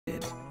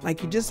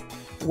like you're just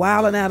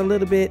wilding out a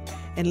little bit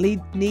and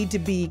need to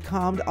be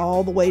calmed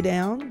all the way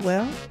down,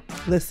 well,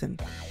 listen,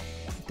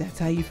 if that's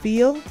how you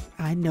feel,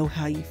 I know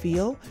how you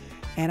feel,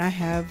 and I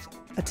have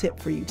a tip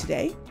for you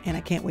today, and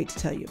I can't wait to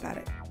tell you about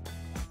it.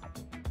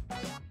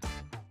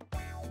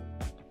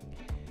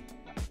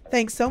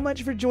 Thanks so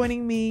much for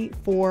joining me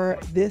for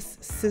this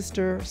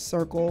Sister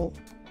Circle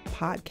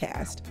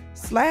podcast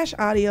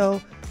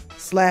 /audio/video.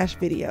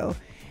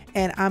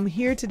 And I'm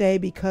here today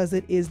because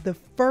it is the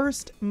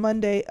first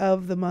Monday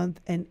of the month,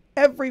 and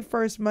every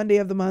first Monday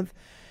of the month,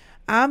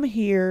 I'm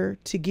here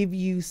to give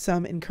you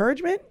some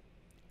encouragement,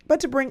 but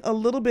to bring a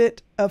little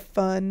bit of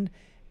fun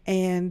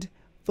and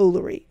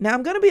foolery. Now,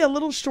 I'm going to be a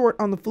little short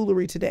on the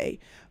foolery today,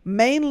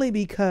 mainly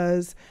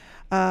because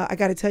I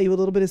got to tell you a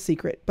little bit of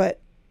secret, but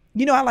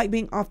you know, I like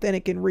being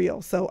authentic and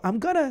real. So I'm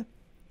going to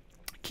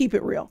keep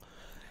it real.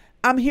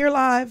 I'm here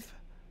live,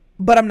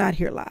 but I'm not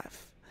here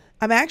live.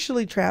 I'm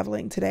actually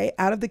traveling today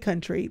out of the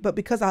country, but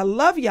because I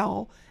love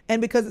y'all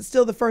and because it's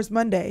still the first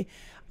Monday,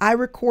 I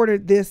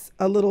recorded this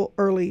a little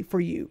early for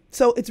you.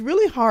 So it's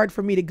really hard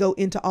for me to go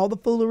into all the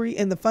foolery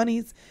and the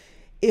funnies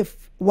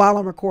if while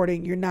I'm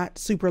recording, you're not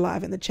super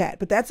live in the chat,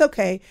 but that's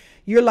okay.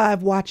 You're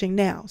live watching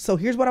now. So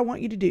here's what I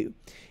want you to do.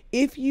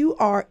 If you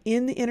are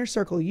in the inner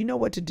circle, you know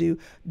what to do.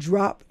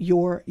 Drop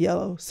your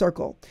yellow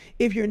circle.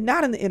 If you're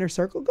not in the inner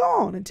circle, go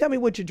on and tell me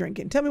what you're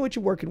drinking. Tell me what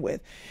you're working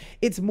with.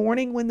 It's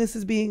morning when this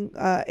is being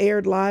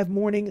aired live,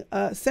 morning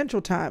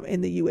Central Time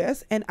in the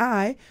U.S. And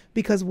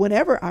because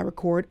whenever I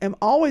record, I'm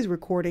always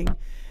recording.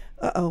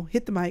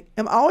 Hit the mic.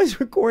 I'm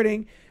always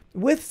recording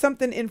with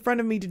something in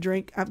front of me to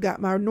drink. I've got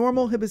my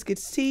normal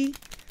hibiscus tea,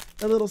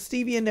 a little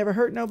stevia, never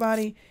hurt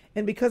nobody.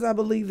 And because I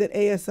believe that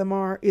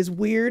ASMR is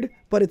weird,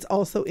 but it's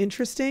also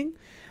interesting,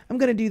 I'm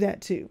going to do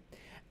that too.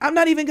 I'm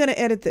not even going to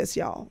edit this,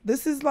 y'all.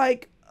 This is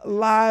like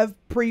live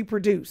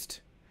pre-produced.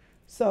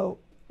 So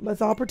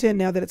let's all pretend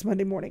now that it's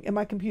Monday morning and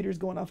my computer's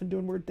going off and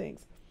doing weird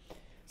things.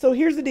 So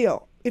here's the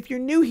deal. If you're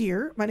new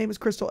here, my name is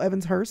Chrystal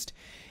Evans Hurst.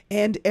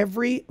 And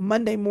every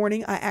Monday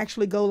morning, I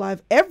actually go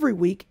live every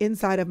week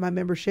inside of my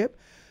membership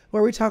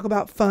where we talk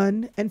about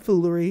fun and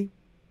foolery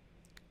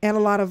and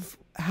a lot of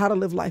how to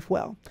live life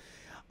well.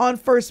 On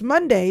first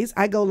Mondays,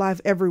 I go live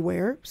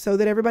everywhere so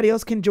that everybody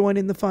else can join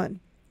in the fun.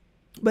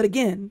 But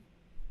again,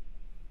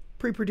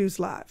 pre-produced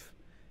live.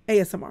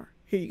 ASMR.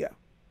 Here you go.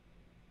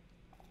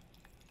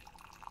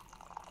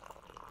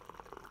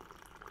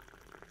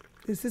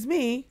 This is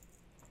me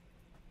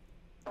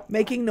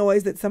making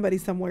noise that somebody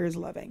somewhere is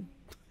loving.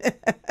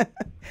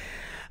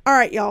 All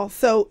right, y'all.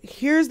 So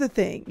here's the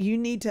thing. You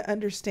need to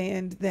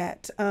understand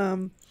that,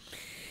 oh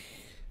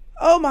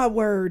my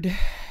word.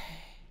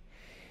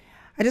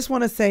 I just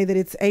want to say that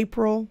it's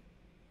April.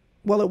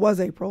 Well, it was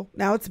April.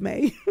 Now it's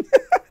May.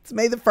 It's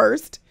May the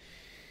 1st.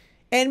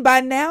 And by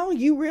now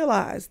you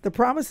realize the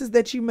promises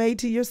that you made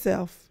to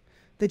yourself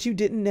that you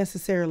didn't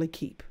necessarily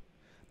keep.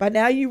 By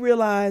now you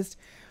realized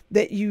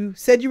that you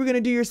said you were going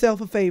to do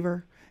yourself a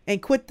favor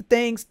and quit the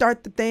thing,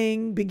 start the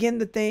thing, begin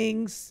the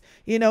things,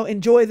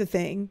 enjoy the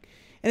thing.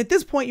 And at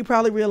this point, you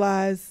probably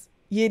realize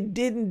you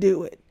didn't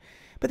do it.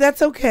 But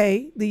that's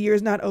okay. The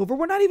year's not over.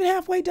 We're not even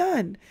halfway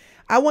done.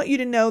 I want you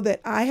to know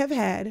that I have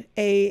had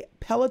a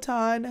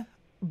Peloton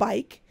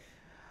bike.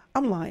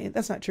 I'm lying.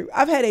 That's not true.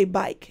 I've had a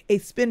bike, a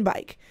spin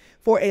bike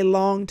for a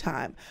long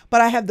time,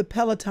 but I have the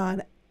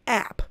Peloton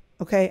app.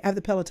 Okay. I have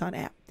the Peloton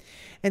app.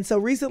 And so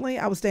recently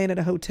I was staying at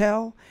a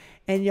hotel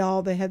and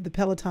y'all, they had the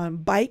Peloton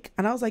bike.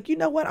 And I was like, you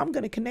know what? I'm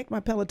going to connect my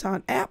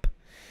Peloton app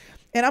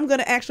and I'm going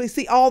to actually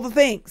see all the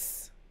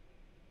things,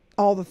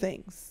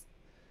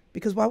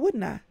 because why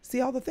wouldn't I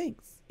see all the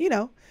things?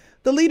 The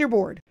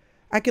leaderboard.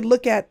 I could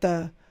look at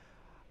the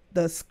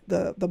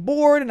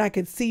board and I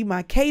could see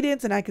my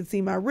cadence and I could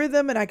see my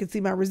rhythm and I could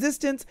see my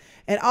resistance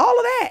and all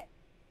of that.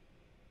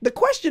 The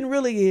question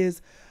really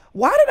is,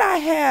 why did I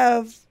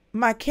have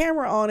my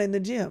camera on in the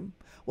gym?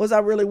 Was I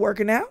really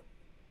working out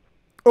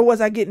or was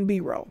I getting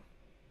B-roll?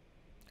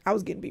 I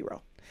was getting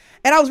B-roll.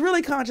 And I was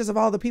really conscious of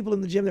all the people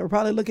in the gym that were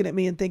probably looking at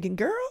me and thinking,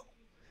 girl,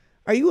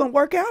 are you going to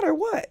work out or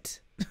what?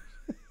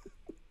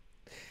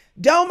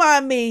 Don't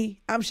mind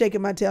me. I'm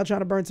shaking my tail trying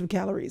to burn some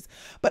calories.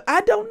 But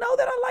I don't know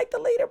that I like the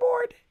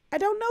leaderboard. I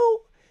don't know,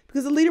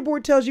 because the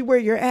leaderboard tells you where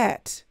you're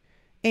at.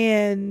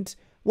 And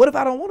what if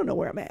I don't want to know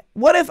where I'm at?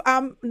 What if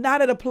I'm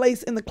not at a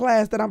place in the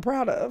class that I'm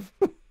proud of?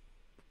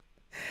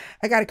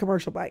 I got a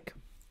commercial bike.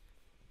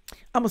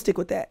 I'm going to stick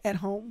with that at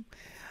home.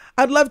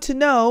 I'd love to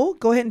know.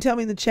 Go ahead and tell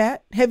me in the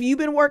chat. Have you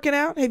been working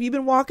out? Have you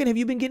been walking? Have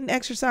you been getting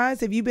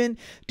exercise? Have you been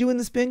doing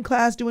the spin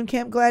class, doing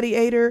Camp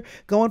Gladiator,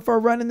 going for a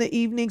run in the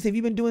evenings? Have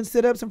you been doing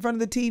sit-ups in front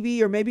of the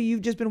TV? Or maybe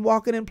you've just been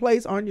walking in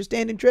place on your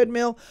standing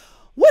treadmill.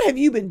 What have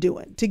you been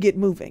doing to get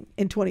moving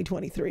in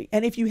 2023?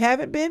 And if you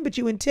haven't been, but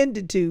you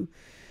intended to,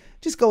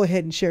 just go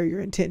ahead and share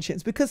your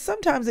intentions, because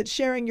sometimes it's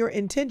sharing your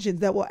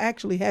intentions that will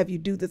actually have you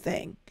do the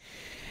thing.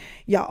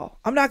 Y'all,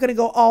 I'm not going to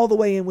go all the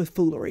way in with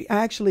foolery.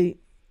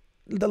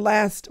 The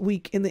last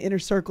week in the inner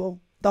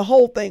circle, the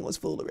whole thing was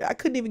foolery. I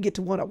couldn't even get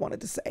to what I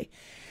wanted to say.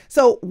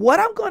 So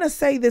what I'm going to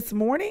say this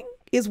morning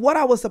is what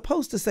I was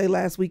supposed to say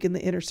last week in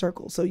the inner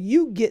circle. So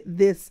you get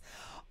this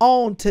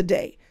on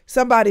today.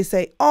 Somebody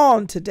say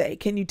on today.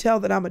 Can you tell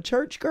that I'm a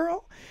church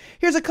girl?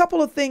 Here's a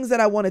couple of things that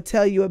I want to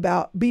tell you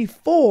about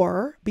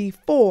before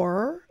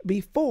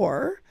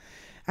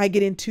I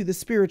get into the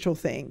spiritual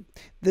thing,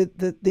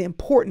 the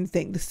important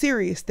thing, the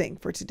serious thing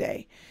for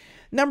today.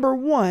 Number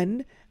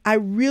one, I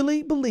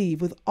really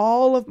believe with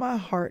all of my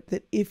heart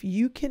that if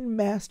you can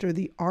master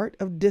the art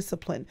of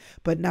discipline,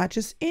 but not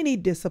just any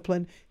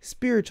discipline,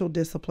 spiritual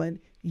discipline,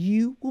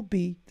 you will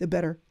be the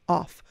better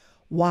off.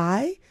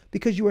 Why?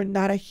 Because you are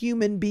not a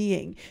human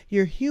being.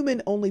 You're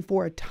human only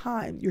for a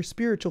time. You're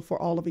spiritual for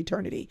all of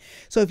eternity.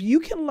 So if you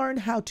can learn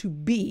how to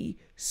be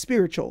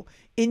spiritual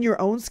in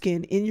your own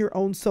skin, in your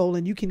own soul,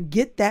 and you can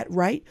get that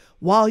right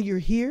while you're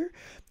here,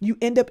 you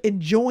end up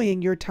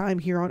enjoying your time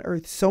here on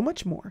earth so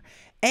much more.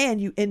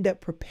 And you end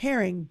up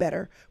preparing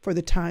better for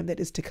the time that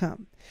is to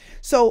come.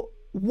 So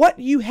what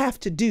you have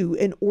to do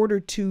in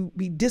order to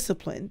be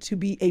disciplined, to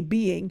be a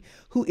being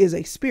who is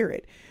a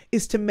spirit,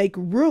 is to make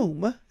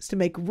room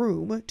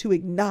to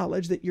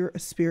acknowledge that you're a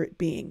spirit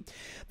being.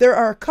 There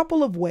are a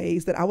couple of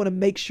ways that I want to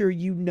make sure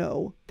you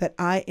know that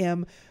I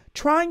am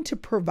trying to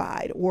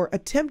provide or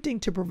attempting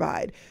to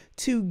provide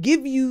to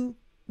give you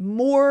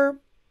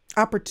more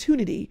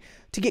opportunity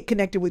to get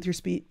connected with your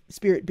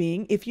spirit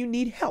being if you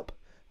need help.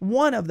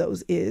 One of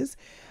those is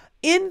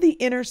in the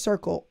inner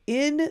circle,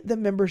 in the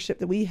membership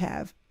that we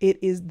have. It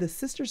is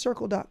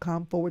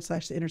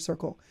thesistercircle.com/the inner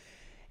circle.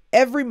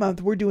 Every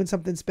month we're doing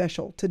something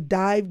special to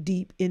dive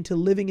deep into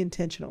living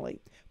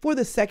intentionally. For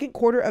the second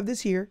quarter of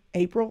this year,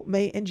 April,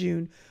 May, and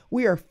June,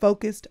 we are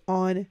focused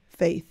on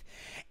faith.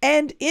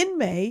 And in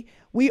May,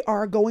 we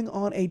are going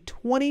on a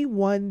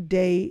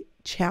 21-day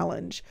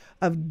challenge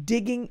of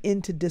digging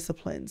into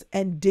disciplines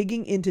and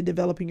digging into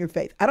developing your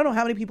faith. I don't know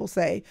how many people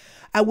say,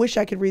 I wish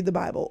I could read the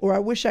Bible, or I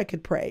wish I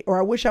could pray, or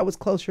I wish I was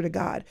closer to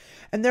God.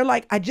 And they're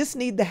like, I just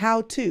need the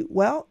how-to.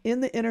 Well, in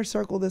the inner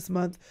circle this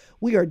month,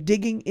 we are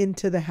digging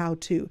into the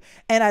how-to.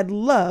 And I'd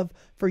love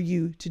for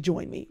you to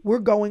join me. We're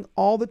going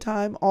all the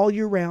time, all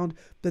year round,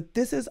 but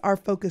this is our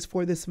focus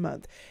for this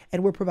month.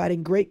 And we're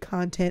providing great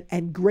content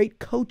and great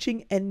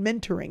coaching and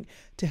mentoring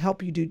to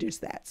help you do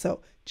just that.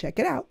 So check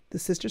it out,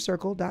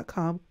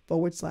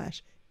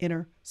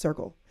 thesistercircle.com/inner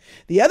circle.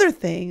 The other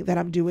thing that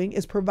I'm doing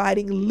is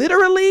providing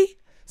literally,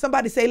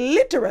 somebody say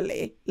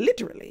literally,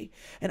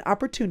 an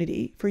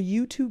opportunity for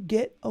you to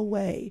get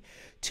away,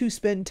 to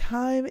spend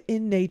time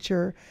in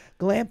nature,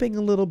 glamping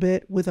a little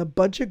bit with a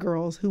bunch of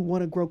girls who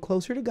want to grow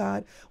closer to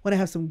God, want to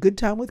have some good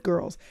time with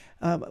girls,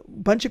 a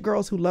bunch of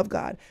girls who love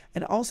God,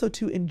 and also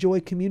to enjoy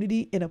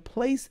community in a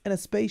place and a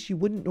space you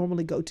wouldn't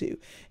normally go to.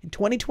 In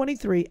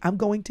 2023, I'm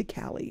going to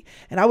Cali,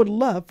 and I would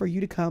love for you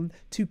to come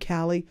to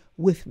Cali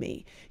with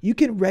me. You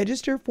can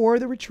register for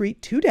the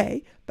retreat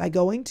today by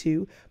going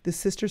to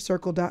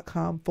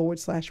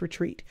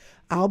thesistercircle.com/retreat.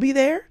 I'll be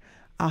there.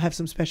 I'll have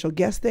some special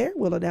guests there.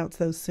 We'll announce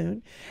those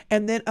soon.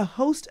 And then a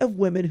host of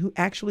women who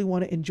actually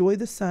want to enjoy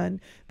the sun,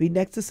 be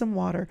next to some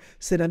water,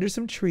 sit under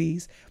some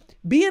trees,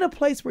 be in a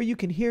place where you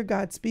can hear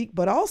God speak,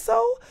 but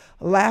also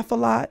laugh a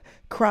lot,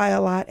 cry a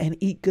lot, and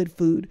eat good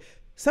food.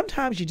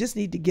 Sometimes you just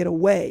need to get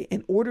away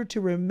in order to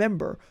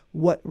remember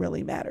what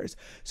really matters.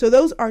 So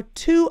those are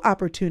two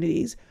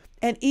opportunities.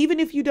 And even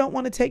if you don't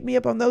want to take me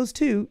up on those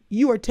two,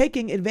 you are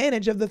taking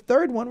advantage of the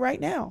third one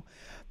right now.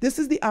 This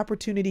is the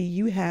opportunity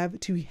you have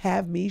to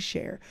have me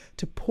share,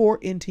 to pour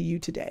into you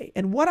today.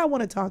 And what I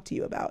want to talk to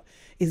you about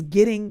is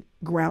getting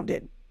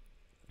grounded.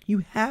 You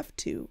have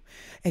to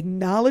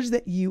acknowledge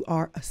that you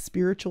are a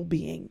spiritual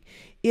being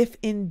if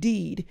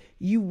indeed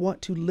you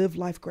want to live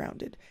life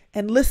grounded.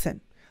 And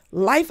listen,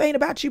 life ain't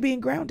about you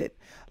being grounded.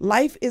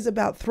 Life is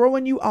about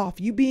throwing you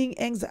off, you being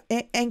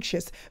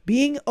anxious,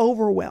 being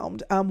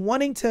overwhelmed,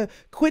 wanting to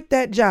quit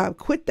that job,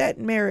 quit that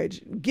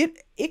marriage,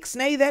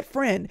 ixnay that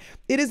friend.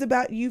 It is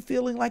about you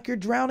feeling like you're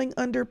drowning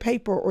under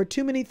paper or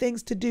too many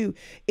things to do.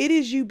 It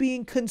is you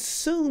being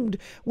consumed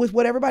with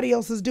what everybody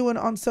else is doing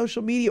on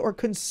social media or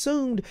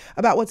consumed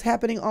about what's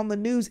happening on the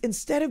news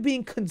instead of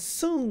being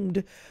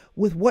consumed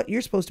with what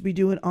you're supposed to be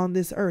doing on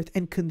this earth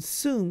and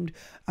consumed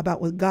about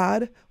what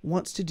God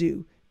wants to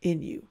do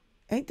in you.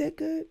 Ain't that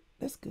good?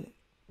 That's good.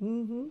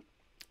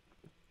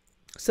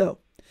 So,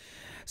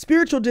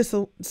 spiritual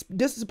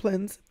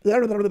disciplines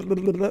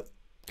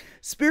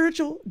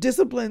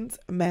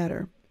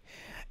matter.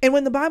 And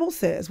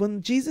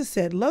when Jesus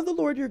said, love the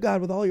Lord your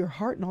God with all your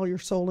heart and all your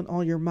soul and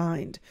all your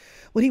mind,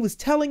 what he was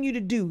telling you to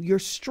do, your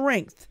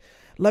strength,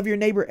 love your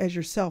neighbor as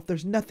yourself.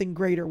 There's nothing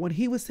greater. When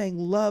he was saying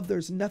love,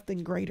 there's nothing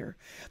greater.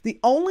 The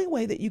only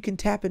way that you can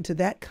tap into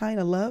that kind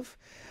of love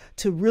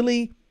to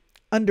really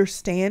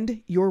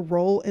understand your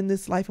role in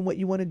this life and what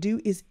you want to do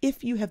is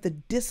if you have the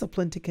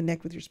discipline to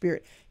connect with your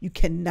spirit. You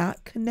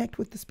cannot connect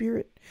with the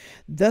spirit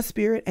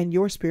and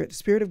your spirit, the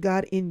spirit of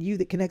God in you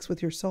that connects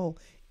with your soul,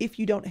 if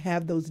you don't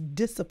have those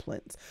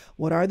disciplines.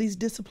 What are these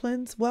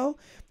disciplines? Well,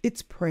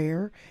 it's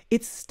prayer,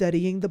 it's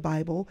studying the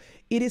Bible,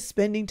 it is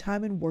spending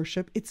time in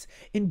worship, it's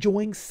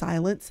enjoying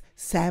silence,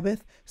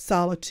 Sabbath,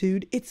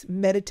 solitude, it's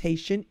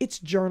meditation, it's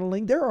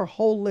journaling. There are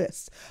whole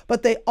lists,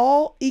 but they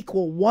all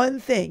equal one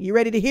thing. You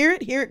ready to hear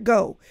it? Here it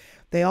go.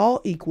 They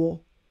all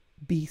equal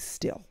be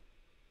still.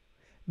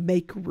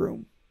 Make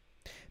room.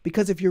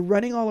 Because if you're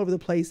running all over the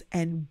place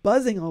and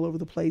buzzing all over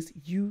the place,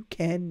 you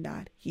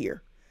cannot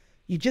hear.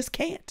 You just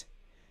can't.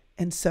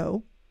 And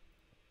so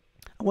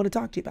I want to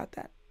talk to you about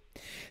that.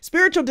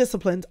 Spiritual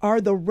disciplines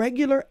are the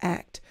regular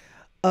act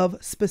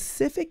of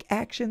specific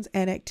actions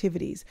and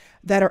activities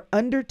that are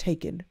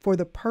undertaken for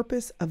the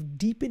purpose of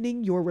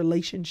deepening your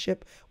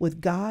relationship with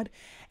God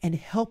and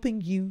helping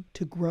you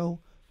to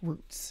grow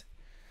roots.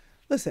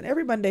 Listen,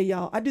 every Monday,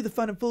 y'all, I do the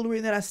fun and foolery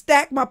and then I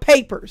stack my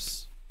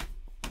papers.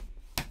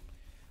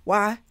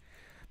 Why?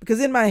 Because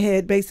in my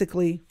head,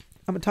 basically,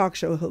 I'm a talk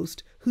show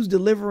host who's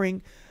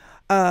delivering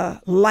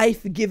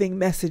life-giving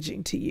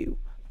messaging to you.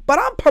 But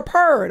I'm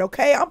prepared,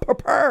 okay? I'm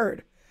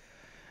prepared.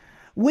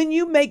 When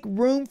you make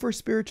room for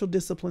spiritual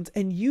disciplines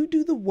and you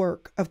do the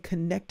work of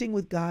connecting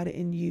with God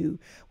in you,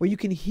 where you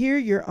can hear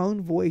your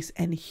own voice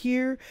and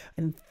hear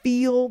and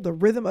feel the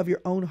rhythm of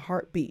your own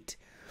heartbeat,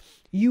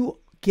 you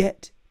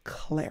get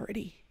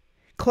clarity.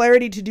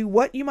 Clarity to do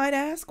what, you might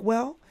ask?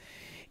 Well,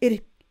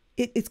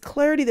 it's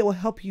clarity that will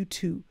help you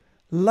to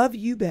love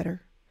you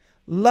better,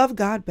 love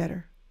God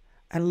better,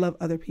 and love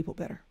other people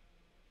better.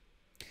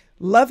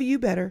 Love you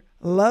better,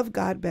 love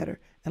God better,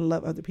 and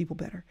love other people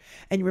better.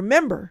 And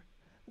remember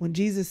when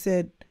Jesus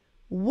said,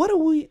 what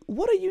do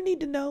you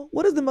need to know?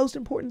 What is the most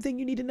important thing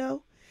you need to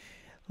know?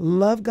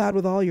 Love God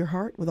with all your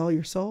heart, with all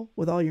your soul,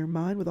 with all your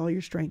mind, with all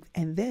your strength,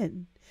 and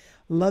then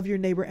love your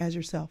neighbor as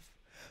yourself.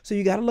 So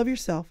you got to love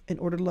yourself in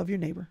order to love your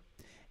neighbor.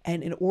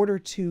 And in order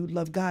to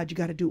love God, you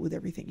got to do it with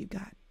everything you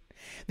got.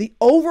 The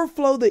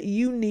overflow that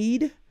you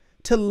need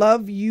to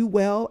love you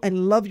well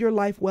and love your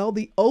life well,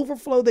 the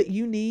overflow that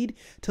you need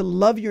to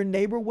love your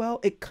neighbor well,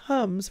 it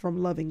comes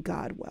from loving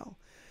God well.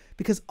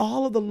 Because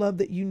all of the love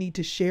that you need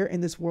to share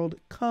in this world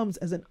comes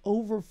as an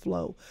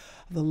overflow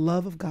of the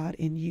love of God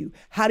in you.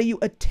 How do you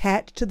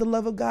attach to the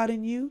love of God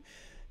in you?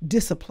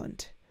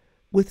 Disciplined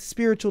with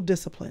spiritual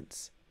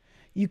disciplines.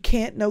 You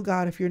can't know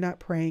God if you're not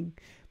praying,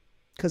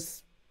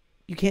 because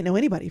you can't know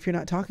anybody if you're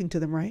not talking to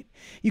them, right?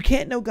 You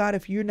can't know God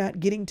if you're not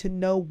getting to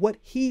know what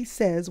he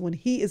says when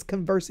he is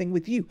conversing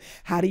with you.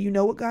 How do you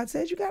know what God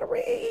says? You got to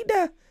read.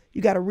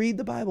 You got to read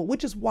the Bible,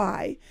 which is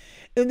why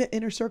in the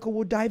inner circle,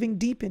 we're diving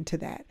deep into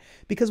that,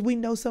 because we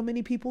know so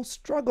many people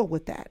struggle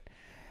with that.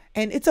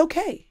 And it's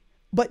okay,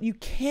 but you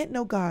can't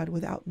know God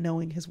without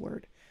knowing his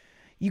word.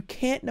 You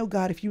can't know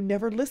God if you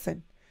never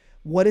listen.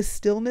 What is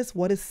stillness?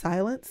 What is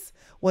silence?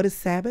 What is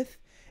Sabbath?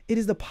 It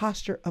is the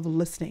posture of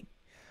listening.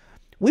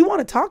 We want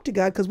to talk to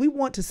God because we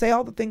want to say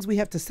all the things we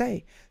have to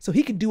say so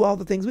he can do all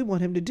the things we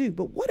want him to do.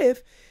 But what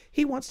if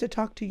he wants to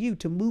talk to you,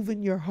 to move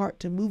in your heart,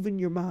 to move in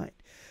your mind?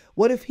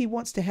 What if he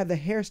wants to have the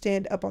hair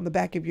stand up on the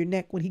back of your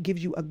neck when he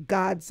gives you a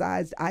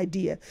God-sized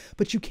idea,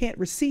 but you can't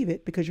receive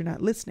it because you're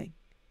not listening?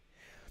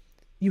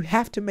 You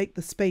have to make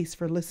the space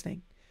for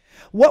listening.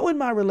 What would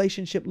my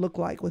relationship look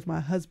like with my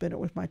husband or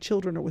with my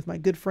children or with my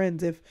good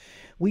friends if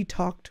we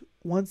talked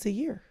once a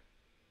year?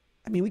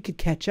 I mean, we could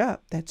catch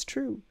up. That's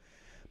true.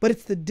 But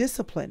it's the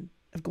discipline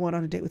of going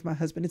on a date with my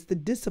husband. It's the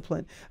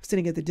discipline of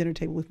sitting at the dinner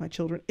table with my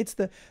children. It's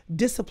the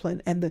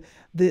discipline and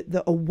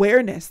the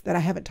awareness that I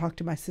haven't talked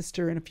to my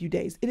sister in a few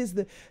days. It is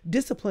the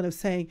discipline of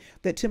saying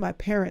that to my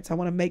parents, I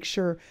want to make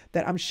sure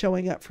that I'm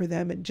showing up for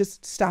them and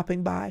just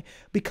stopping by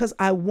because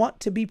I want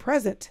to be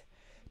present,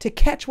 to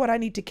catch what I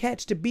need to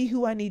catch, to be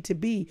who I need to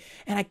be.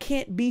 And I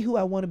can't be who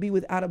I want to be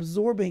without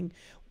absorbing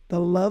the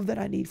love that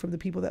I need from the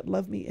people that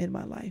love me in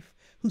my life,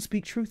 who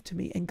speak truth to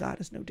me, and God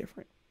is no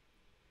different.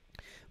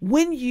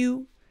 When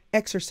you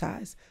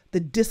exercise the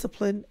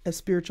discipline of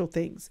spiritual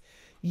things,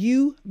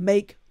 you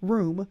make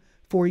room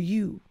for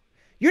you.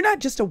 You're not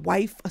just a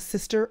wife, a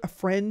sister, a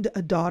friend,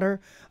 a daughter,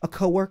 a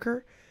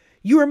coworker.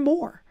 You are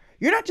more.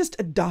 You're not just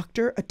a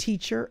doctor, a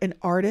teacher, an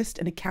artist,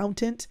 an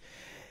accountant.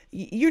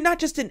 You're not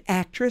just an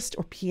actress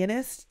or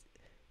pianist.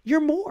 You're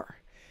more.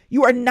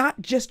 You are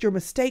not just your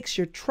mistakes,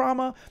 your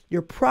trauma,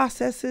 your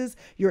processes,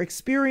 your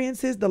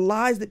experiences, the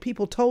lies that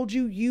people told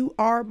you. You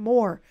are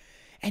more.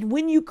 And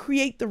when you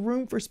create the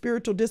room for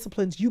spiritual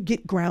disciplines, you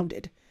get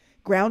grounded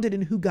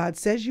in who God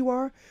says you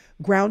are,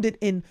 grounded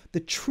in the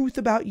truth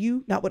about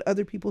you, not what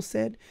other people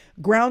said,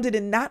 grounded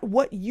in not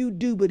what you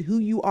do, but who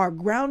you are,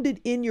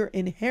 grounded in your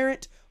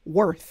inherent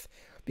worth.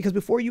 Because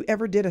before you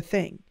ever did a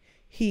thing,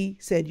 he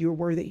said you're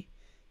worthy.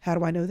 How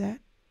do I know that?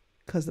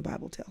 Because the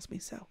Bible tells me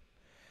so.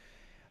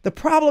 The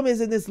problem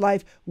is in this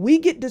life, we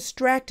get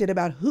distracted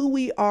about who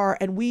we are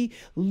and we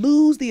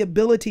lose the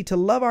ability to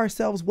love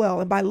ourselves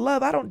well. And by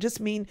love, I don't just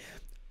mean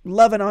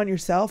loving on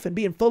yourself and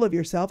being full of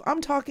yourself.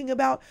 I'm talking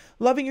about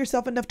loving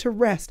yourself enough to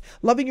rest,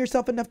 loving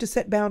yourself enough to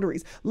set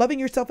boundaries, loving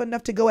yourself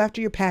enough to go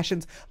after your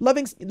passions,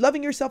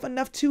 loving yourself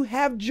enough to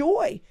have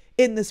joy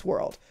in this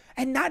world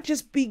and not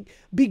just be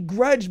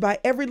begrudged by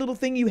every little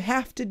thing you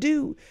have to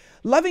do.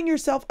 Loving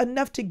yourself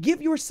enough to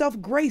give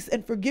yourself grace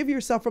and forgive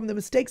yourself from the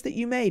mistakes that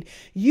you made.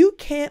 You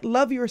can't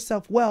love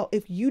yourself well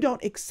if you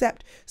don't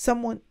accept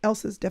someone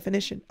else's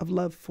definition of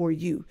love for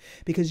you,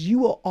 because you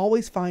will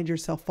always find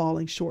yourself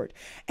falling short.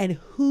 And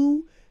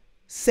who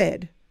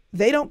said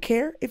they don't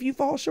care if you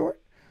fall short?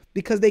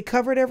 Because they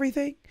covered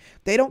everything.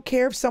 They don't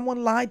care if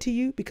someone lied to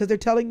you because they're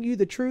telling you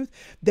the truth.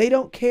 They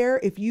don't care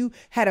if you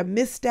had a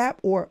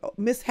mishap or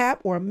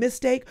a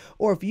mistake,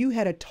 or if you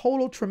had a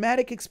total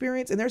traumatic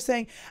experience and they're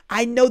saying,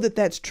 I know that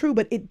that's true,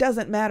 but it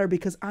doesn't matter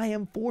because I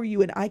am for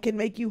you and I can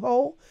make you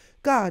whole.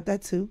 God,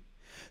 that's who.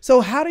 So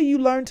how do you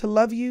learn to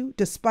love you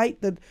despite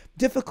the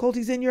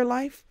difficulties in your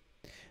life?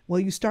 Well,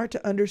 you start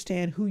to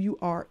understand who you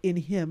are in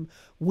Him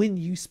when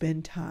you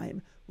spend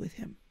time with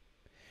Him.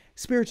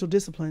 Spiritual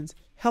disciplines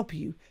help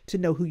you to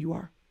know who you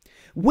are.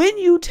 When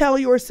you tell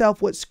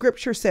yourself what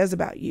Scripture says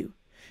about you,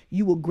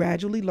 you will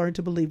gradually learn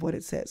to believe what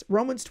it says.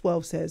 Romans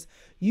 12 says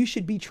you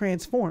should be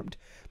transformed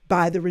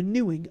by the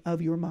renewing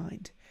of your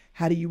mind.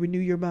 How do you renew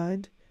your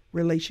mind?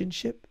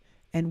 Relationship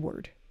and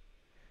word.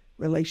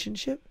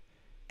 Relationship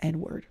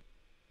and word.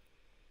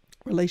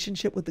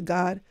 Relationship with the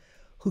God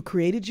who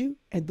created you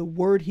and the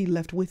word He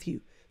left with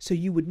you so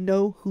you would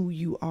know who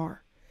you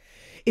are.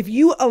 If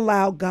you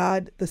allow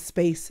God the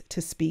space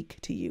to speak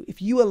to you,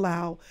 if you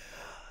allow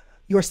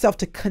yourself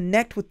to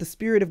connect with the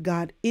Spirit of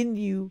God in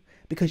you,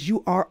 because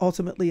you are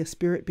ultimately a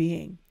spirit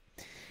being,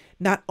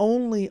 not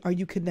only are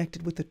you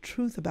connected with the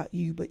truth about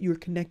you, but you're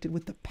connected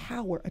with the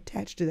power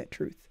attached to that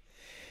truth.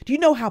 Do you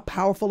know how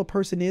powerful a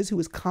person is who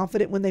is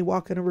confident when they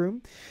walk in a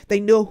room? They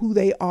know who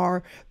they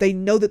are. They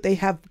know that they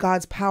have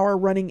God's power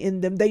running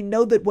in them. They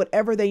know that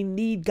whatever they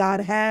need,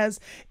 God has.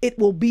 It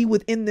will be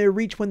within their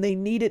reach when they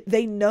need it.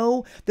 They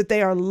know that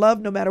they are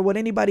loved no matter what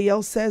anybody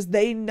else says.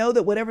 They know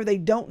that whatever they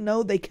don't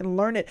know, they can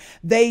learn it.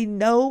 They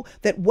know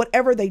that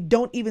whatever they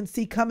don't even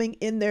see coming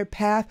in their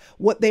path,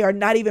 what they are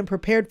not even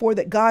prepared for,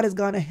 that God has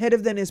gone ahead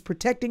of them, is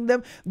protecting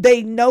them.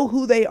 They know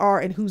who they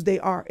are and whose they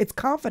are. It's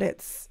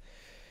confidence.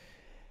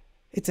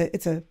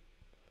 It's a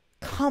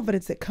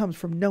confidence that comes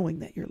from knowing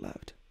that you're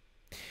loved.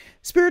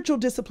 Spiritual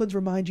disciplines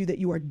remind you that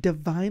you are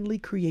divinely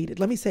created.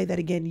 Let me say that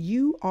again.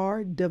 You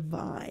are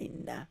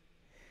divine.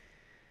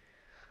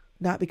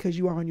 Not because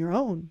you are on your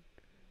own,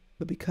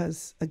 but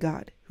because a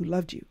God who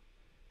loved you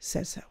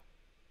says so.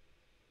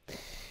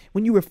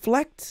 When you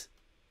reflect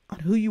on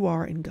who you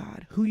are in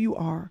God, who you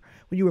are,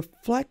 when you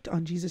reflect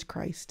on Jesus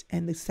Christ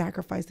and the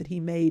sacrifice that He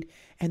made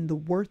and the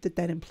worth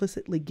that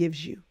implicitly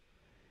gives you,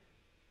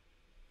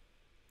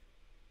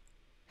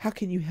 how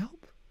can you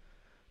help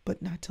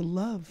but not to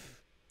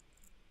love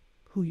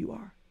who you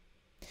are?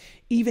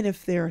 Even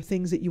if there are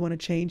things that you want to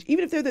change,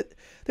 even if there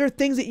are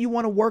things that you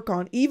want to work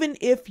on, even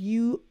if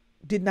you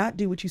did not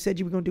do what you said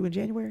you were going to do in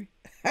January,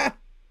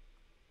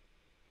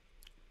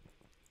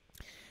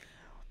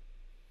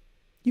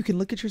 you can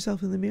look at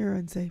yourself in the mirror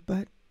and say,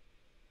 but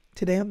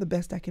today I'm the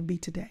best I can be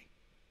today.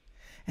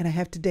 And I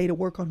have today to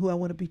work on who I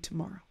want to be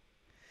tomorrow.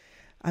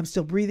 I'm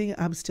still breathing.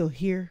 I'm still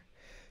here.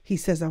 He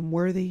says I'm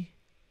worthy.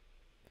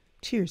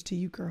 Cheers to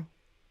you, girl.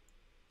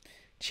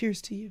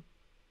 Cheers to you.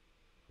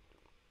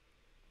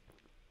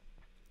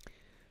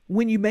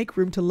 When you make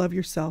room to love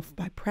yourself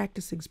by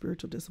practicing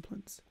spiritual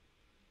disciplines,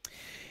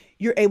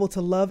 you're able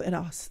to love and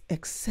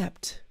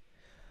accept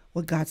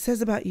what God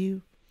says about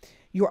you,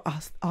 your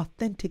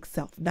authentic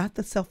self, not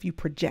the self you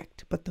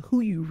project, but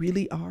who you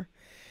really are,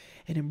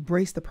 and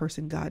embrace the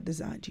person God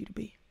designed you to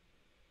be.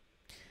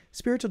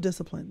 Spiritual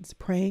disciplines,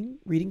 praying,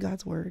 reading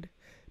God's word,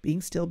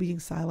 being still, being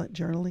silent,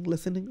 journaling,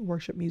 listening to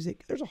worship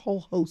music. There's a whole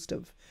host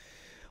of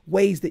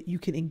ways that you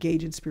can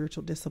engage in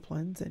spiritual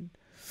disciplines.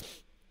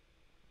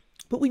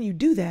 But when you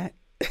do that,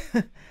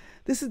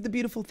 this is the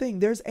beautiful thing.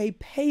 There's a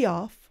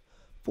payoff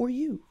for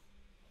you.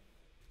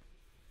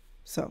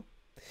 So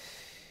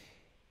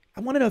I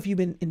want to know if you've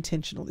been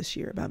intentional this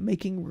year about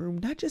making room,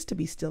 not just to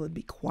be still and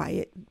be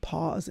quiet and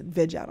pause and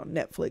veg out on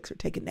Netflix or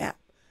take a nap,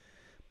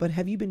 but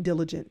have you been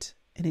diligent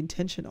and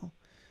intentional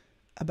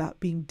about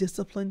being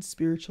disciplined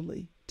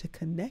spiritually to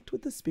connect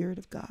with the Spirit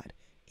of God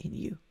in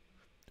you?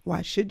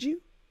 Why should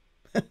you?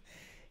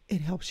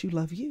 It helps you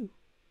love you.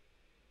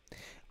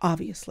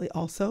 Obviously,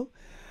 also,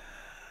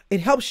 it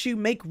helps you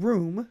make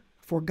room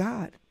for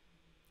God.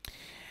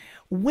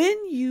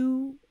 When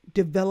you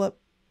develop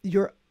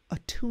your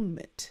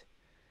attunement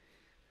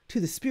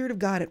to the Spirit of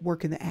God at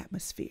work in the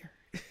atmosphere,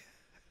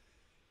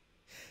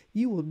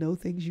 you will know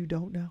things you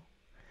don't know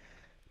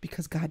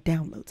because God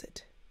downloads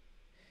it.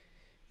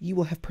 You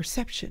will have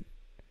perception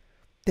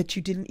that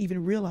you didn't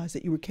even realize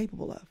that you were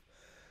capable of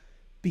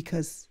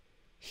because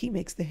He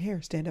makes the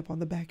hair stand up on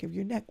the back of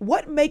your neck.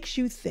 What makes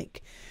you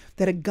think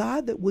that a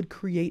God that would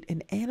create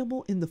an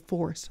animal in the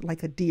forest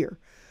like a deer,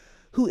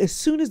 who as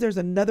soon as there's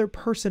another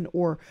person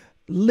or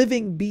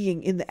living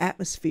being in the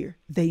atmosphere,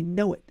 they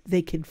know it,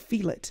 they can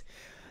feel it,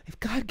 If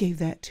God gave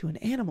that to an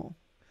animal,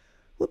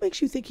 what makes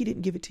you think he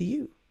didn't give it to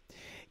you?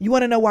 You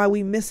want to know why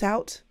we miss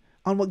out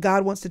on what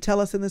God wants to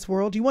tell us in this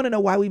world? You want to know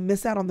why we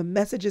miss out on the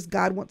messages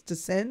God wants to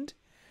send?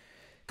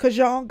 Because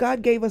y'all,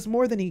 God gave us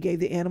more than he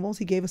gave the animals.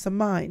 He gave us a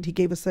mind. He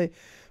gave us a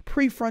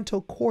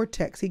prefrontal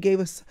cortex. He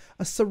gave us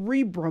a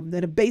cerebrum,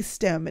 then a base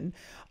stem, and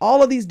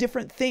all of these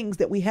different things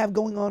that we have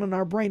going on in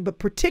our brain, but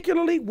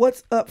particularly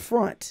what's up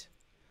front.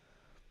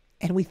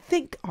 And we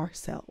think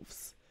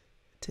ourselves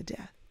to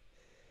death.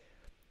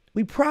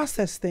 We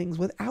process things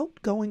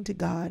without going to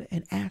God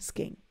and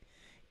asking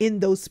in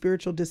those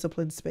spiritual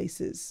discipline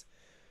spaces,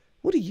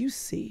 what do you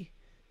see?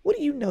 What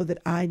do you know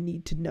that I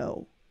need to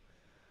know?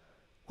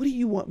 What do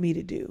you want me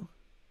to do?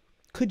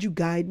 Could you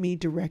guide me,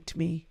 direct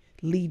me,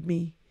 lead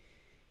me?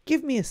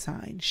 Give me a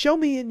sign. Show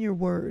me in your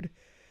word.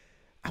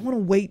 I want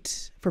to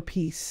wait for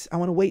peace. I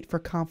want to wait for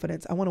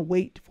confidence. I want to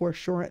wait for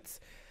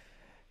assurance.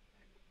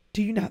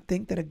 Do you not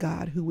think that a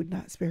God who would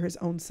not spare his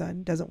own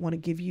son doesn't want to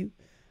give you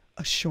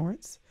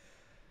assurance?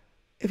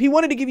 If he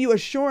wanted to give you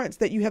assurance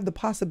that you have the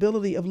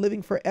possibility of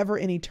living forever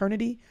in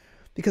eternity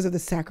because of the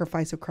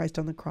sacrifice of Christ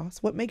on the cross,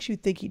 what makes you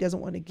think he doesn't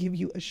want to give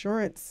you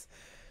assurance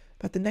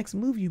about the next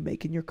move you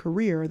make in your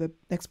career, or the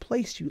next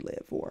place you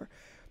live, or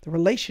the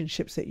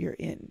relationships that you're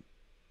in?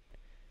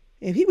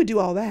 If he would do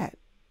all that,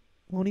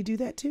 won't he do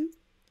that too?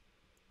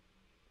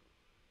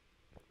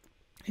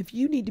 If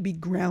you need to be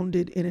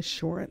grounded in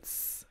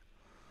assurance,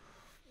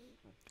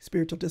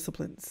 spiritual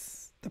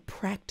disciplines, the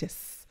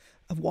practice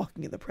of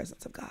walking in the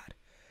presence of God,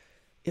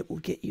 it will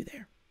get you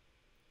there.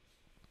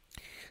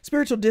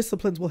 Spiritual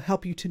disciplines will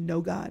help you to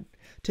know God,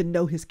 to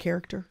know his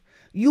character.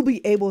 You'll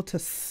be able to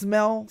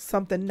smell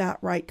something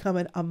not right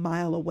coming a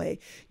mile away.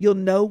 You'll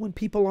know when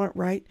people aren't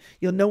right.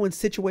 You'll know when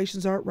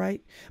situations aren't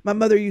right. My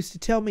mother used to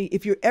tell me,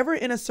 if you're ever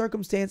in a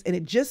circumstance and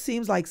it just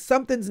seems like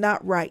something's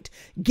not right,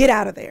 get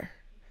out of there.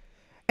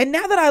 And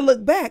now that I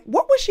look back,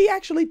 what was she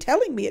actually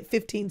telling me at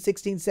 15,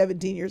 16,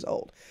 17 years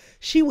old?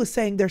 She was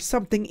saying there's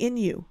something in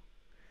you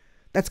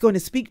that's going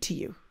to speak to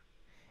you.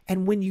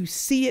 And when you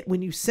see it,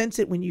 when you sense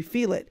it, when you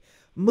feel it,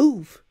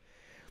 move.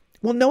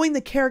 Well, knowing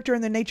the character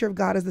and the nature of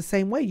God is the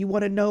same way. You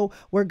want to know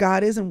where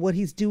God is and what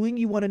he's doing.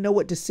 You want to know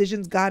what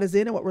decisions God is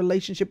in and what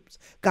relationships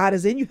God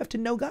is in. You have to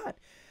know God.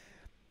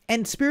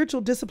 And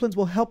spiritual disciplines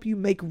will help you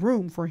make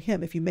room for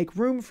him. If you make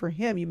room for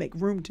him, you make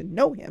room to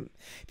know him.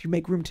 If you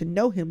make room to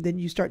know him, then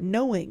you start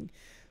knowing,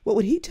 what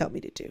would he tell me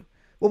to do?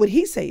 What would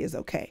he say is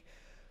okay?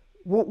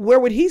 Where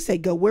would he say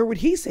go? Where would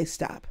he say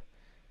stop?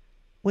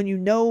 When you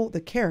know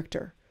the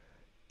character,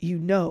 you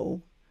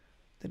know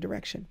the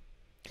direction.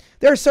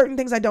 There are certain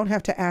things I don't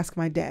have to ask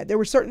my dad. There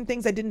were certain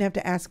things I didn't have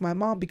to ask my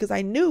mom because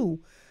I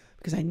knew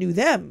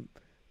them,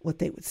 what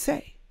they would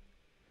say.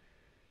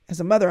 As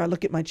a mother, I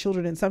look at my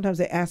children and sometimes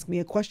they ask me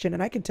a question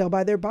and I can tell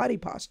by their body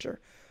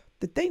posture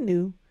that they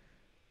knew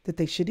that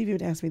they shouldn't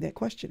even ask me that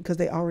question because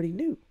they already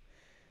knew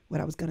what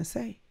I was going to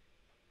say.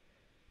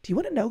 Do you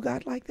want to know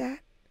God like that?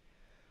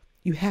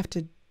 You have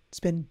to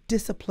spend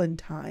disciplined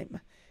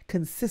time,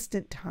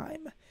 consistent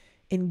time,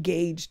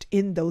 engaged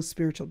in those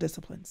spiritual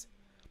disciplines.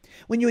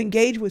 When you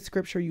engage with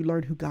scripture, you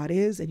learn who God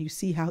is and you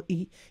see how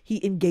he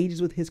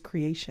engages with his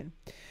creation.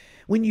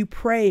 When you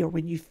pray or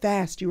when you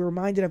fast, you're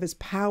reminded of his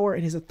power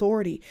and his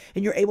authority,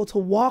 and you're able to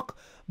walk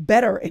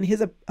better in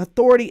his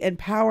authority and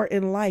power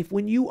in life.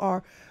 When you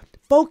are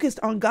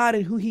focused on God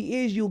and who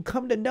he is, you'll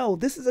come to know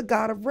this is a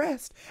God of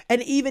rest.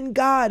 And even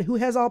God, who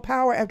has all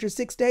power after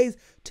 6 days,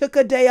 took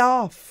a day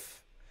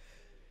off.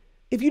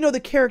 If you know the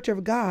character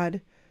of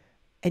God,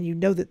 and you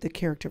know that the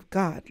character of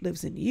God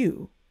lives in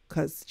you,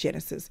 because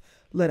Genesis,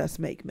 let us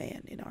make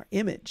man in our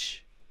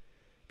image.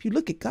 If you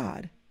look at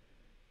God,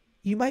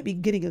 you might be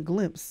getting a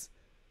glimpse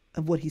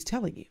of what he's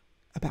telling you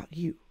about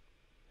you.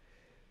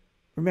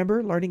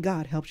 Remember, learning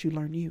God helps you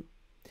learn you.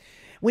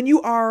 When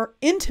you are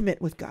intimate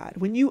with God,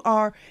 when you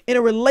are in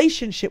a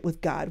relationship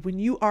with God, when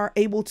you are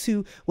able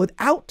to,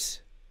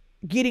 without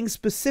getting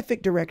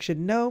specific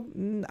direction, no,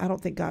 I don't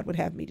think God would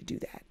have me to do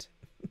that.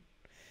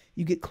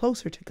 You get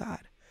closer to God.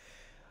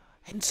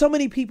 And so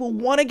many people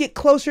want to get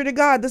closer to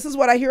God. This is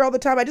what I hear all the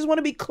time. I just want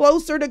to be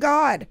closer to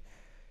God.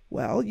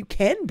 Well, you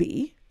can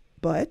be,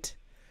 but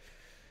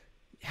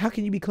how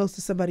can you be close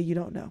to somebody you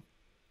don't know?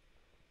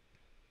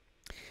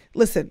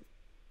 Listen,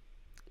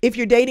 if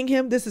you're dating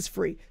him, this is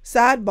free.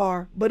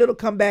 Sidebar, but it'll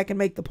come back and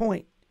make the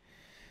point.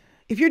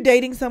 If you're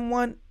dating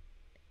someone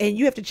and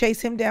you have to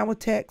chase him down with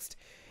text,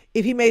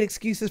 if he made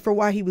excuses for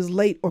why he was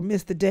late or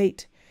missed the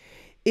date,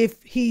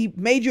 if he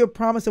made you a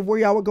promise of where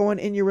y'all were going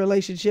in your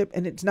relationship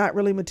and it's not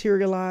really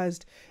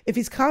materialized, if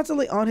he's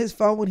constantly on his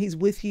phone when he's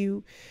with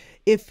you,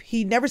 if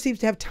he never seems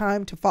to have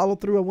time to follow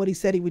through on what he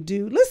said he would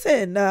do,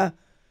 listen,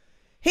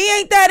 he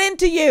ain't that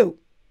into you.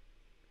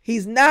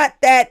 He's not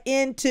that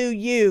into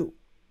you.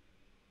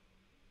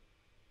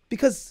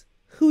 Because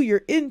who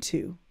you're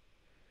into,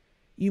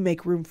 you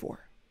make room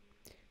for.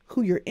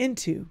 Who you're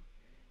into,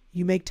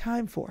 you make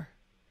time for.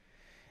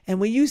 And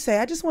when you say,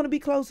 I just want to be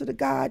closer to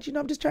God,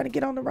 I'm just trying to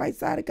get on the right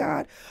side of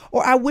God,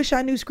 or I wish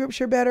I knew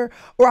scripture better,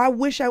 or I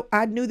wish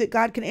I knew that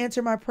God can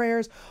answer my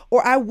prayers,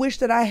 or I wish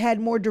that I had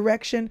more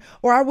direction,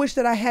 or I wish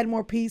that I had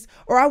more peace,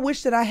 or I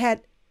wish that I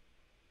had.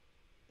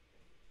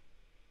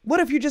 What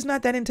if you're just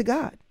not that into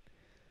God?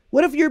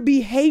 What if your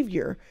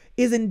behavior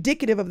is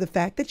indicative of the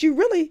fact that you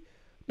really,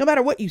 no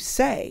matter what you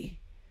say,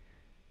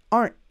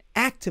 aren't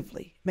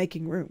actively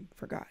making room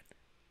for God?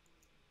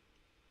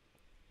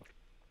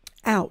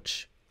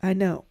 Ouch, I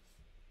know.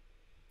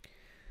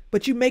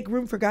 But you make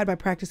room for God by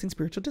practicing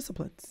spiritual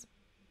disciplines.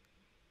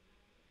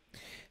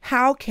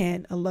 How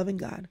can a loving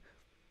God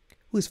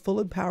who is full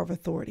of power of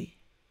authority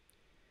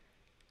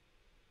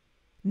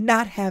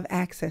not have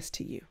access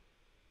to you?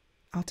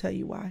 I'll tell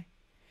you why.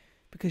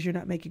 Because you're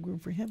not making room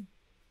for him.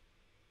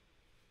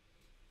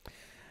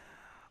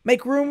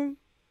 Make room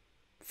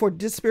for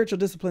spiritual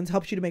disciplines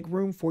helps you to make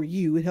room for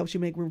you. It helps you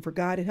make room for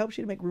God. It helps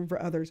you to make room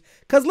for others.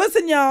 Because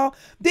listen, y'all,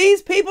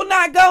 these people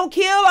not going to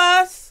kill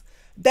us.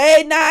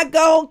 They not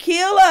going to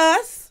kill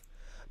us.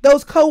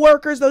 Those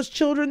coworkers, those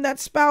children, that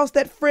spouse,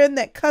 that friend,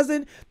 that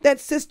cousin, that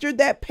sister,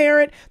 that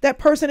parent, that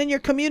person in your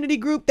community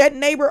group, that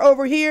neighbor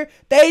over here,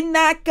 they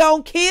not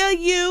going to kill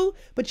you.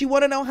 But you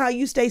want to know how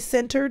you stay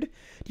centered?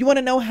 You want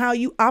to know how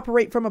you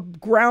operate from a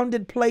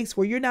grounded place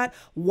where you're not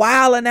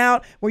wilding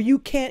out, where you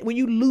can't, when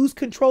you lose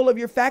control of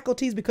your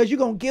faculties because you're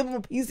going to give them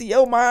a piece of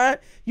your mind.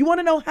 You want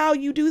to know how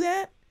you do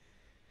that?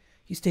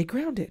 You stay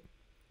grounded.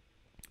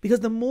 Because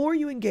the more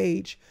you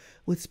engage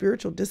with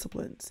spiritual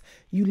disciplines,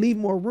 you leave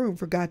more room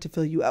for God to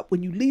fill you up.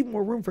 When you leave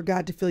more room for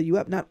God to fill you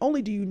up, not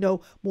only do you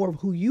know more of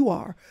who you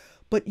are,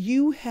 but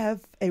you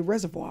have a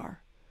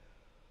reservoir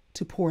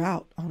to pour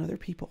out on other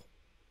people.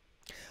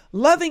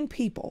 Loving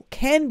people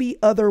can be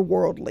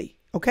otherworldly,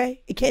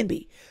 okay? It can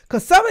be.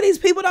 Because some of these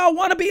people don't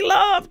want to be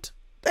loved.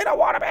 They don't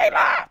want to be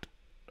loved,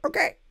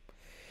 okay?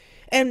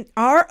 And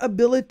our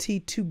ability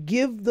to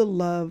give the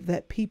love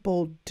that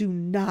people do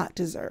not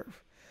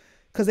deserve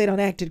because they don't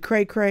acted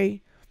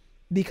cray-cray,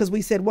 because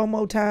we said one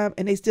more time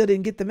and they still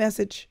didn't get the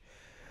message,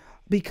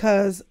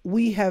 because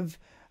we have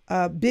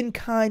been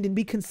kind and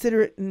been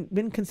considerate and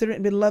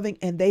been loving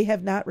and they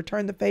have not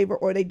returned the favor,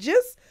 or they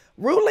just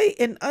rudely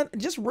and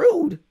just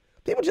rude.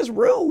 People just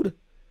rude.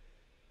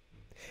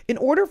 In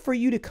order for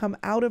you to come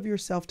out of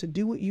yourself to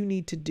do what you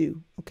need to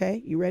do,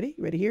 okay? You ready?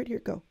 You ready to hear it? Here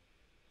it go.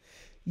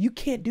 You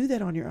can't do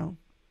that on your own.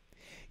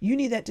 You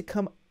need that to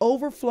come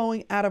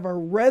overflowing out of a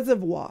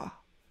reservoir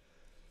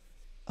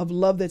of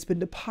love that's been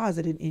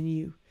deposited in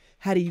you.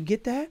 How do you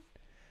get that?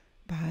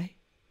 By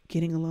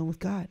getting alone with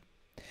God.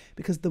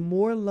 Because the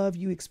more love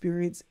you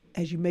experience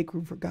as you make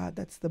room for God,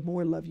 that's the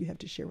more love you have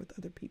to share with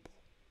other people.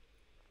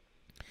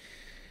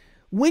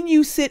 When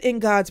you sit in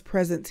God's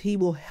presence, he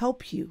will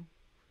help you,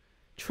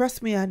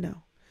 trust me, I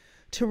know,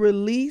 to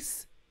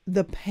release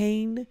the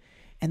pain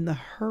and the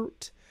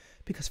hurt,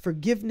 because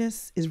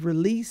forgiveness is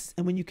release.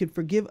 And when you can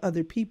forgive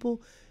other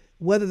people,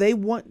 whether they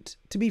want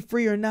to be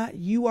free or not,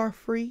 you are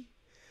free.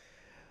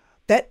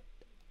 That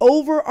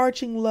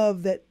overarching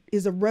love that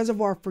is a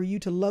reservoir for you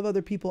to love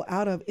other people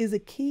out of is a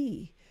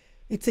key.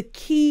 It's a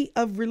key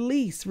of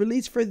release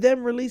for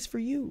them, release for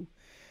you.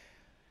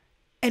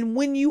 And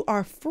when you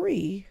are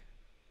free,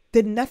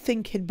 then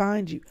nothing can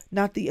bind you.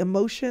 Not the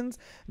emotions,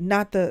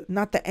 not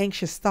the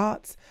anxious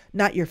thoughts,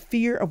 not your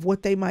fear of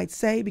what they might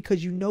say,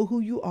 because you know who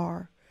you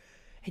are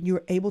and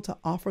you're able to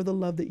offer the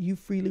love that you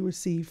freely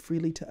receive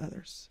freely to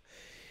others.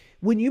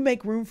 When you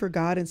make room for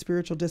God in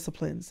spiritual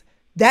disciplines,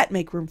 that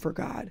make room for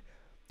God.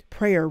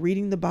 Prayer,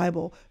 reading the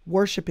Bible,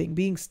 worshiping,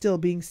 being still,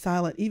 being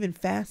silent, even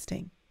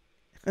fasting.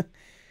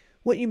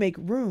 What you make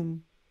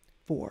room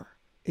for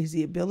is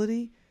the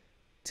ability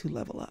to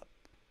level up.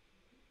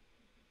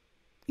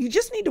 You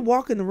just need to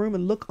walk in the room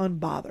and look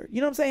unbothered. You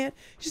know what I'm saying?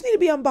 You just need to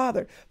be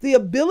unbothered. The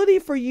ability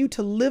for you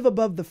to live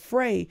above the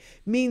fray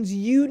means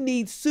you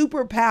need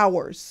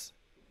superpowers.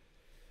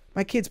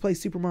 My kids play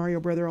Super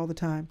Mario Brother all the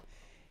time,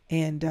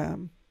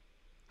 and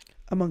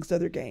amongst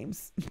other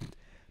games.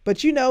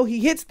 But you know,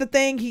 he hits the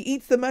thing, he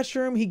eats the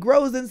mushroom, he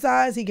grows in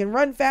size, he can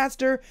run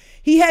faster.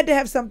 He had to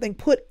have something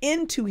put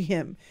into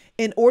him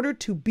in order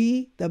to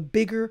be the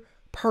bigger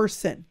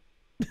person.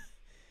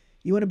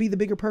 You want to be the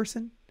bigger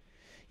person?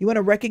 You want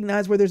to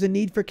recognize where there's a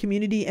need for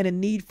community and a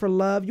need for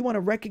love. You want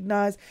to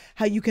recognize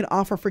how you can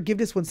offer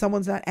forgiveness when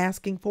someone's not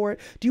asking for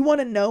it. Do you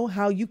want to know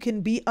how you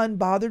can be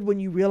unbothered when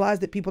you realize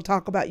that people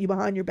talk about you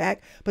behind your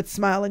back, but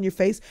smile in your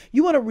face?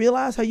 You want to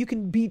realize how you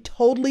can be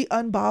totally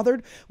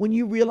unbothered when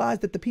you realize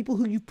that the people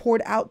who you've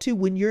poured out to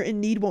when you're in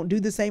need won't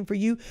do the same for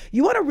you?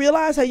 You want to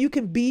realize how you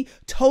can be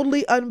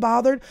totally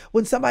unbothered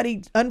when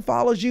somebody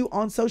unfollows you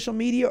on social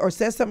media or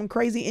says something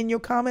crazy in your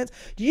comments?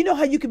 Do you know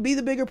how you can be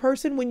the bigger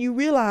person when you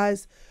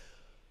realize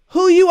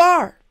who you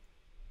are?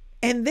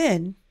 And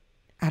then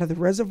out of the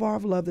reservoir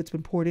of love that's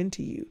been poured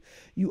into you,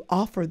 you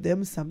offer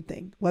them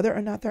something, whether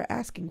or not they're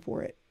asking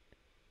for it.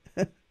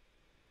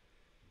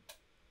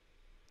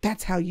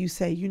 That's how you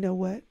say, you know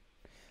what?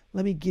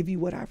 Let me give you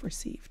what I've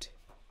received.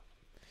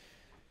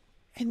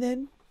 And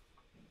then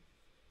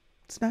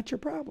it's not your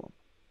problem.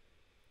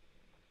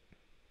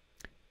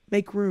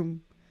 Make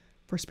room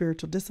for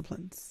spiritual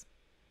disciplines.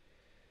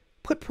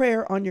 Put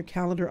prayer on your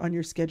calendar, on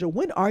your schedule.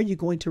 When are you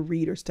going to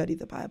read or study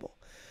the Bible?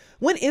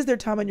 When is there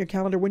time on your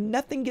calendar where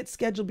nothing gets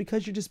scheduled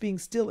because you're just being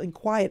still and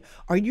quiet?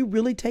 Are you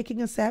really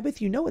taking a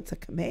Sabbath? You know it's a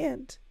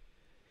command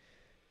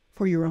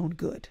for your own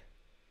good.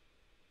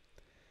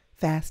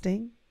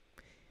 Fasting.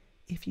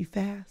 If you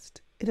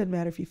fast, it doesn't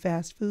matter if you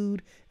fast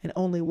food and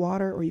only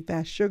water or you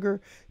fast sugar.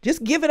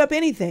 Just give it up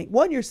anything.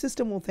 One, your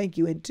system will thank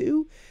you. And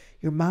two,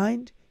 your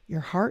mind,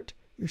 your heart,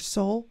 your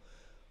soul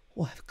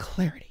will have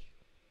clarity.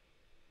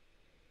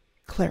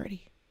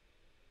 Clarity.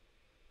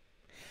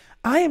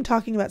 I am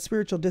talking about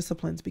spiritual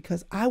disciplines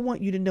because I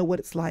want you to know what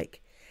it's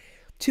like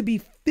to be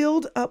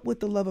filled up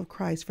with the love of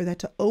Christ, for that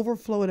to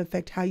overflow and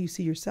affect how you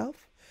see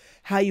yourself,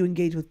 how you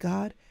engage with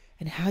God,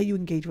 and how you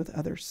engage with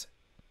others.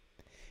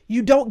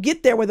 You don't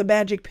get there with a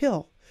magic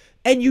pill.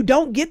 And you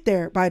don't get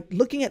there by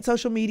looking at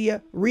social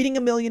media, reading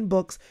a million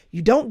books.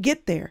 You don't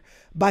get there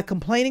by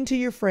complaining to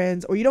your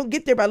friends, or you don't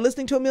get there by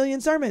listening to a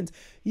million sermons.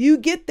 You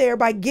get there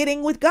by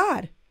getting with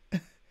God.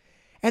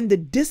 And the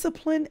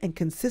discipline and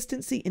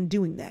consistency in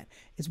doing that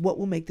is what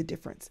will make the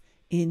difference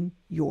in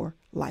your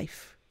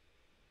life.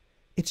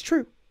 It's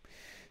true.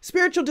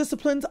 Spiritual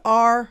disciplines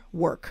are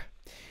work.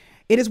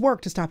 It is work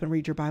to stop and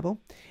read your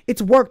Bible.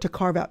 It's work to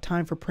carve out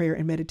time for prayer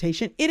and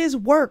meditation. It is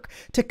work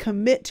to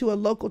commit to a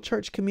local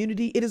church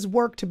community. It is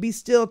work to be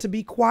still, to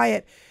be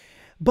quiet.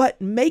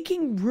 But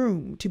making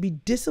room to be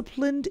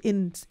disciplined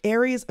in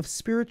areas of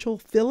spiritual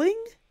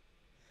filling,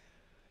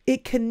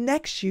 it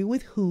connects you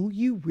with who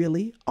you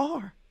really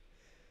are.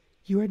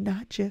 You are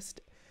not just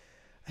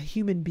a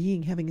human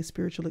being having a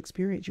spiritual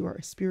experience. You are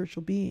a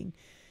spiritual being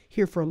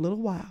here for a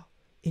little while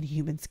in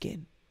human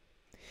skin.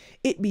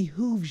 It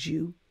behooves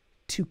you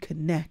to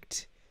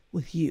connect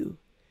with you.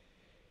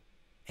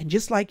 And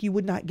just like you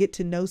would not get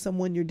to know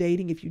someone you're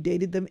dating if you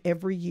dated them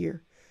every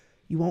year,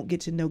 you won't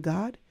get to know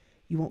God.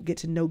 You won't get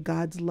to know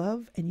God's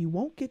love, and you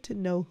won't get to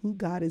know who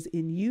God is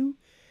in you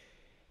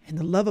and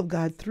the love of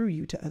God through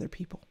you to other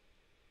people.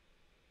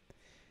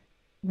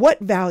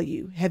 What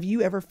value have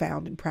you ever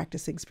found in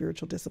practicing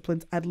spiritual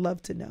disciplines? I'd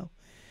love to know.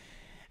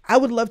 I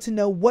would love to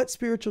know what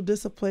spiritual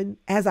discipline,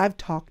 as I've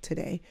talked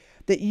today,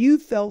 that you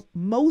felt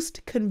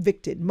most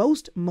convicted,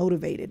 most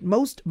motivated,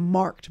 most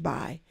marked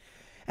by.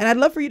 And I'd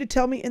love for you to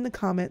tell me in the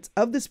comments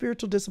of the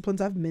spiritual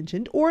disciplines I've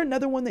mentioned, or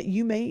another one that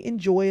you may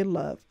enjoy and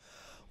love,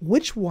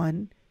 which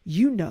one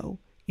you know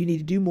you need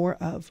to do more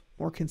of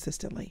more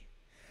consistently.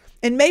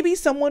 And maybe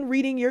someone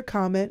reading your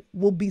comment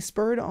will be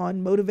spurred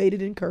on,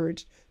 motivated,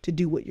 encouraged to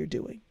do what you're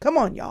doing. Come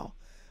on, y'all.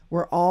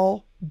 We're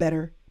all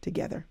better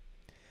together.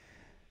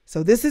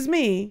 So this is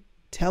me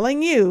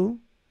telling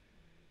you,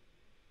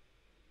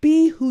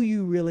 be who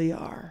you really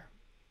are.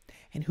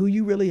 And who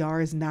you really are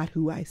is not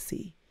who I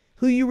see.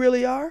 Who you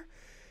really are,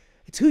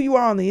 it's who you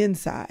are on the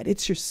inside.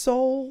 It's your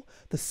soul,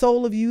 the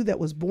soul of you that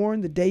was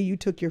born the day you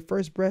took your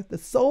first breath, the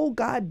soul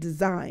God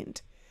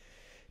designed.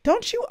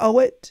 Don't you owe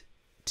it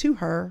to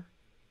her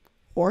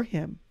or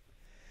him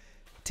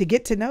to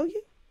get to know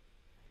you?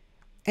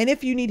 And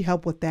if you need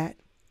help with that,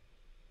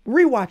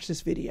 rewatch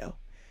this video.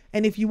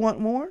 And if you want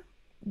more,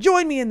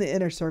 join me in the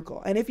inner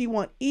circle. And if you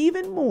want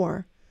even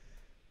more,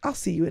 I'll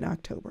see you in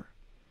October.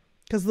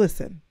 Because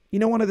listen, you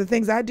know one of the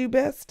things I do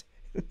best?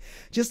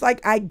 Just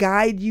like I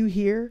guide you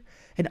here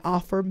and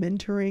offer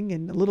mentoring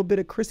and a little bit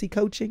of Chrissy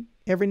coaching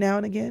every now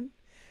and again,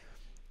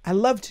 I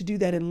love to do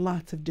that in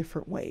lots of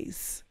different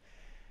ways.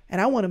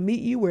 And I want to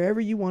meet you wherever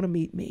you want to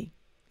meet me.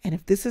 And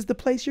if this is the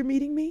place you're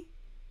meeting me,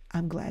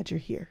 I'm glad you're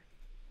here.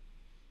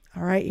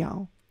 All right,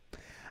 y'all.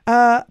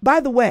 By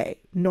the way,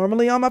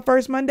 normally on my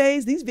first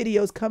Mondays, these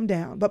videos come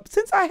down. But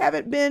since I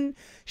haven't been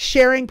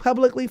sharing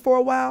publicly for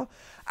a while,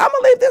 I'm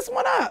going to leave this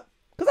one up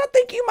because I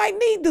think you might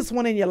need this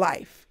one in your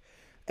life.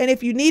 And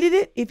if you needed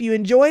it, if you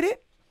enjoyed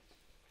it,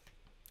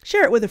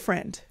 share it with a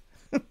friend.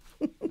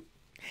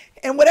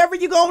 And whatever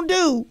you're going to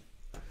do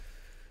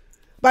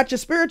about your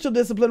spiritual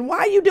discipline,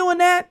 while you doing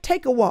that,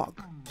 take a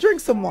walk, drink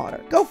some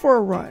water, go for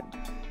a run,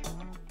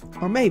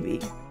 or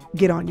maybe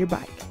get on your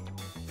bike.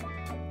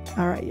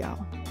 All right,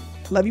 y'all.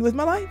 Love you with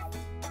my life.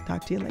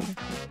 Talk to you later.